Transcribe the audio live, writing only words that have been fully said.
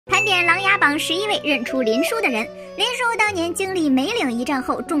点琅琊榜11位认出林殊的人。林殊当年经历梅岭一战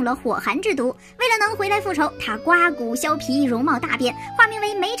后中了火寒之毒，为了能回来复仇，他刮骨削皮，容貌大变，化名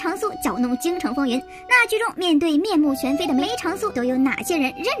为梅长苏，搅弄京城风云。那剧中面对面目全非的梅长苏，都有哪些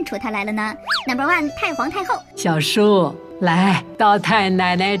人认出他来了呢？ No.1 太皇太后，小叔，来到太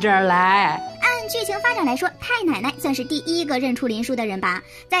奶奶这儿来。按剧情发展来说，太奶奶算是第一个认出林殊的人吧。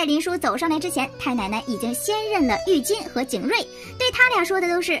在林殊走上来之前，太奶奶已经先认了玉金和景睿，对他俩说的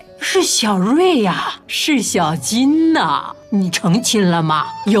都是小睿呀，是小金呐，你成亲了吗？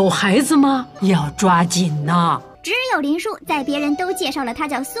有孩子吗？要抓紧呐。只有林殊在别人都介绍了他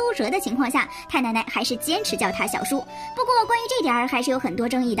叫苏哲的情况下，太奶奶还是坚持叫他小叔。不过关于这点还是有很多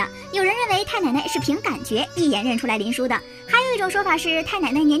争议的，有人认为太奶奶是凭感觉一眼认出来林殊的，还有一种说法是太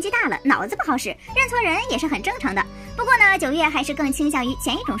奶奶年纪大了，脑子不好使，认错人也是很正常的。不过呢，九月还是更倾向于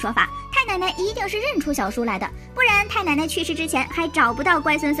前一种说法，太奶奶一定是认出小叔来的，不然太奶奶去世之前还找不到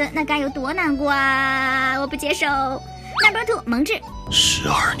乖孙孙，那该有多难过啊！我不接受。No.2 蒙挚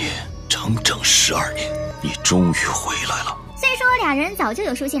，12年，整整12年，你终于回来了。虽说俩人早就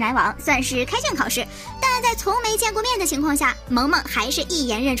有书信来往，算是开卷考试，但在从没见过面的情况下，萌萌还是一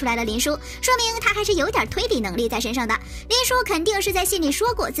眼认出来了林殊，说明他还是有点推理能力在身上的。林殊肯定是在心里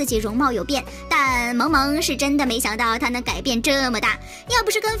说过自己容貌有变，但萌萌是真的没想到他能改变这么大，要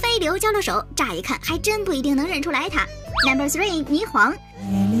不是跟飞流交了手，乍一看还真不一定能认出来他。No.3 霓凰，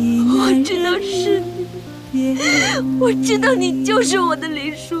我知道是你，我知道你就是我的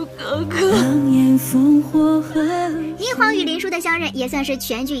林殊哥哥。霓凰与林殊的相认也算是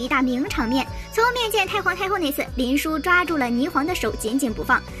全剧一大名场面。从面见太皇太后那次，林殊抓住了霓凰的手紧紧不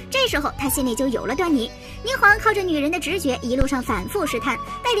放，这时候他心里就有了端倪。霓凰靠着女人的直觉，一路上反复试探，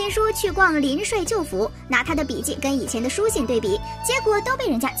带林殊去逛林帅旧府，拿他的笔记跟以前的书信对比，结果都被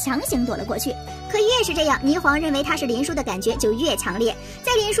人家强行躲了过去。可越是这样，霓凰认为他是林殊的感觉就越强烈。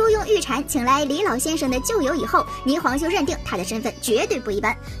在林殊用玉蝉请来李老先生的旧友以后，霓凰就认定他的身份绝对不一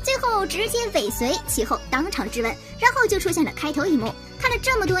般，最后直接尾随，其后当场质问，然后就出现了开头一幕。看了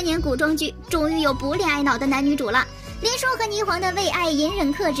这么多年古装剧，终于有不恋爱脑的男女主了。林殊和霓凰的为爱隐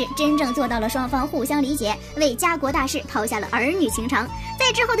忍克制，真正做到了双方互相理解，为家国大事抛下了儿女情长。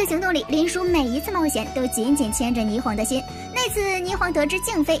在之后的行动里，林殊每一次冒险都紧紧牵着霓凰的心。那次霓凰得知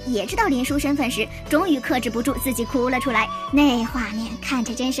静妃也知道林殊身份时，终于克制不住自己哭了出来，那画面看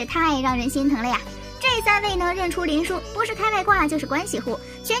着真是太让人心疼了呀。这3位能认出林殊，不是开外挂就是关系户，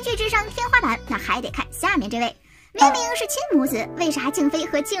全剧智商天花板，那还得看下面这位。明明是亲母子，为啥静妃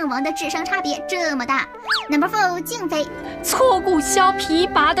和靖王的智商差别这么大？ No.4 静妃，挫骨削皮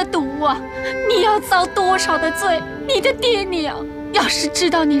拔的毒啊！你要遭多少的罪？你的爹娘要是知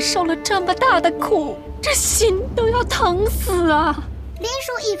道你受了这么大的苦，这心都要疼死啊！林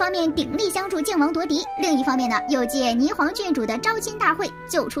殊一方面鼎力相助靖王夺嫡，另一方面呢，又借霓凰郡主的招亲大会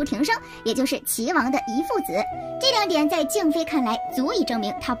救出庭生，也就是齐王的遗父子。这2点在静妃看来，足以证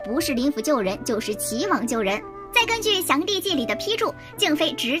明他不是林府救人，就是齐王救人。再根据详帝记里的批注，静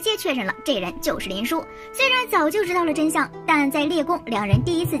妃直接确认了这人就是林殊。虽然早就知道了真相，但在列宫两人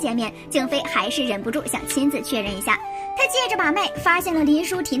第一次见面，静妃还是忍不住想亲自确认一下。她借着把脉发现了林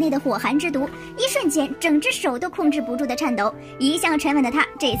殊体内的火寒之毒，一瞬间整只手都控制不住的颤抖。一向沉稳的她，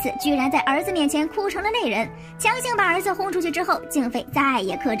这次居然在儿子面前哭成了泪人。强行把儿子轰出去之后，静妃再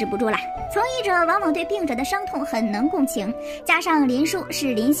也克制不住了。从医者往往对病者的伤痛很能共情，加上林殊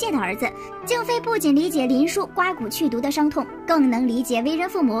是林谢的儿子，静妃不仅理解林殊刮骨去毒的伤痛，更能理解为人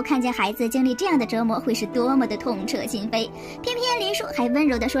父母看见孩子经历这样的折磨会是多么的痛彻心扉。偏偏林殊还温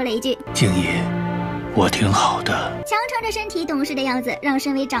柔地说了一句：“静爷，我挺好的。”强撑着身体懂事的样子，让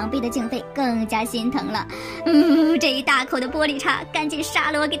身为长辈的静妃更加心疼了。这一大口的玻璃碴，赶紧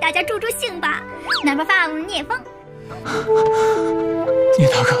杀了我，给大家助助兴吧。No.5 聂风，聂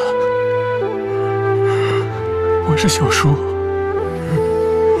大哥，我是小叔，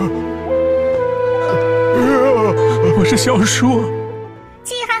我是小叔。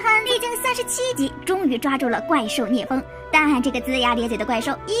气憨憨历经37集，终于抓住了怪兽聂风。但这个龇牙咧嘴的怪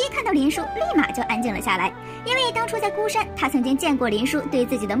兽一看到林殊，立马就安静了下来。因为当初在孤山，他曾经见过林殊对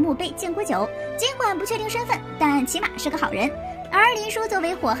自己的墓碑敬过酒，尽管不确定身份，但起码是个好人。而林殊作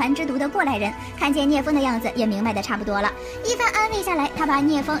为火寒之毒的过来人，看见聂风的样子也明白的差不多了。一番安慰下来，他把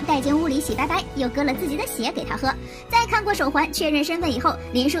聂风带进屋里洗白白，又割了自己的血给他喝。在看过手环确认身份以后，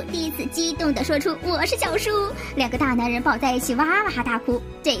林殊第一次激动地说出我是小叔。2个大男人抱在一起哇哇大哭。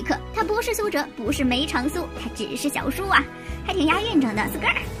这一刻他不是苏哲，不是梅长苏，他只是小叔啊，还挺押韵整的。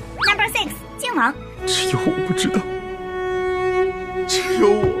No.6 靖王，只有我不知道，只有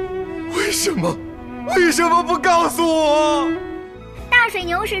我，为什么不告诉我？大大水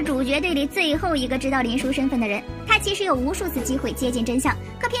牛是主角队里最后一个知道林殊身份的人，他其实有无数次机会接近真相，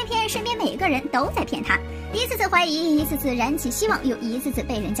可偏偏身边每个人都在骗他，一次次怀疑，一次次燃起希望，又一次次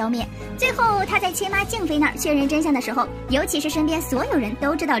被人浇灭。最后他在亲妈静妃那儿确认真相的时候，尤其是身边所有人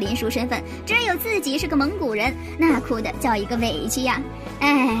都知道林殊身份，只有自己是个蒙古人，那哭的叫一个委屈呀！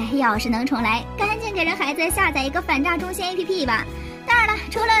哎，要是能重来，赶紧给人孩子下载一个反诈中心 APP 吧。当然了，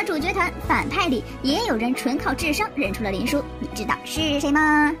除了主角团，反派里也有人纯靠智商认出了林殊，你知道是谁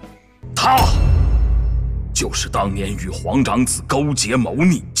吗？他就是当年与皇长子勾结谋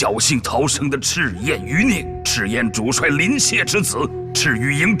逆、侥幸逃生的赤焰余孽，赤焰主帅林谢之子，赤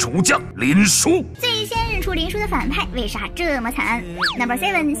羽营主将林殊。最先认出林殊的反派为啥这么惨？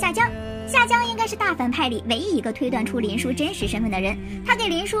 No.7 夏江。夏江应该是大反派里唯一一个推断出林殊真实身份的人，他给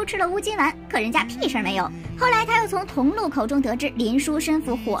林殊吃了乌金丸，可人家屁事儿没有。后来他又从同路口中得知林殊身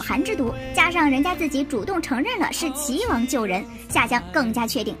负火寒之毒，加上人家自己主动承认了是齐王救人，夏江更加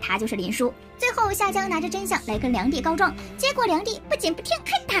确定他就是林殊。最后夏江拿着真相来跟梁帝告状，结果梁帝不仅不听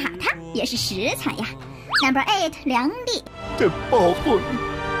还打他，也是实惨呀。No.8 梁帝。朕报复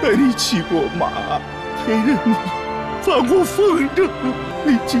你，带你骑过马，陪着你发过风筝，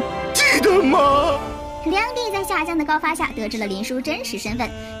你记得吗？梁帝在夏江的告发下得知了林殊真实身份，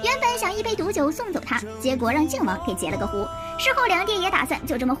原本想一杯毒酒送走他，结果让靖王给截了个胡。事后梁帝也打算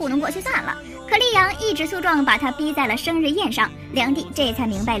就这么糊弄过去算了，可溧阳一纸诉状把他逼在了生日宴上，梁帝这才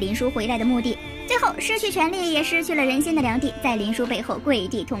明白林殊回来的目的。最后失去权力也失去了人心的梁帝在林殊背后跪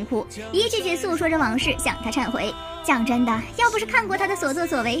地痛哭，一句句诉说着往事，向他忏悔。讲真的，要不是看过他的所作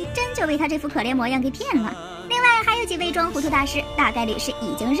所为，真就被他这副可怜模样给骗了。另外还有几位装糊涂大师，大概率是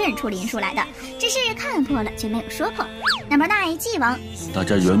已经认出林殊来的，只是看破了却没有说破。No.9 纪王。大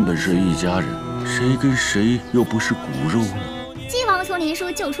家原本是一家人，谁跟谁又不是骨肉呢？纪王从林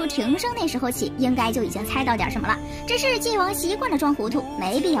殊救出庭生那时候起，应该就已经猜到点什么了，只是纪王习惯了装糊涂，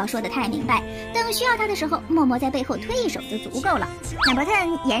没必要说得太明白，等需要他的时候默默在背后推一手就足够了。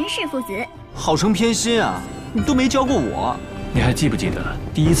No.10 严氏父子。好生偏心啊，你都没教过我。你还记不记得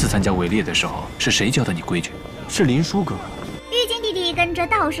第一次参加围猎的时候，是谁教的你规矩？是林殊哥哥。玉金弟弟跟着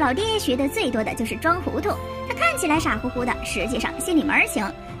道士老爹学的最多的就是装糊涂，他看起来傻乎乎的，实际上心里门儿清。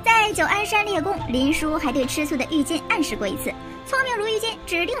在九安山猎宫，林殊还对吃素的玉金暗示过一次，聪明如玉金，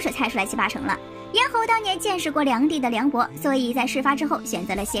指定是猜出来7、8成了。咽喉当年见识过梁帝的梁伯，所以在事发之后选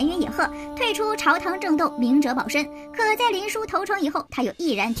择了闲云野鹤，退出朝堂争斗，明哲保身。可在林殊投诚以后，他又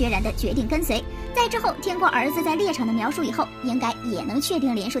毅然决然地决定跟随。在之后听过儿子在猎场的描述以后，应该也能确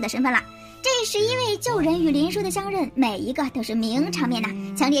定林殊的身份了。这11位旧人与林殊的相认，每一个都是名场面呐，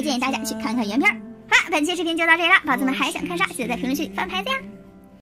强烈建议大家去看看原片。好了，本期视频就到这里了，宝子们还想看啥？记得在评论区翻牌子呀！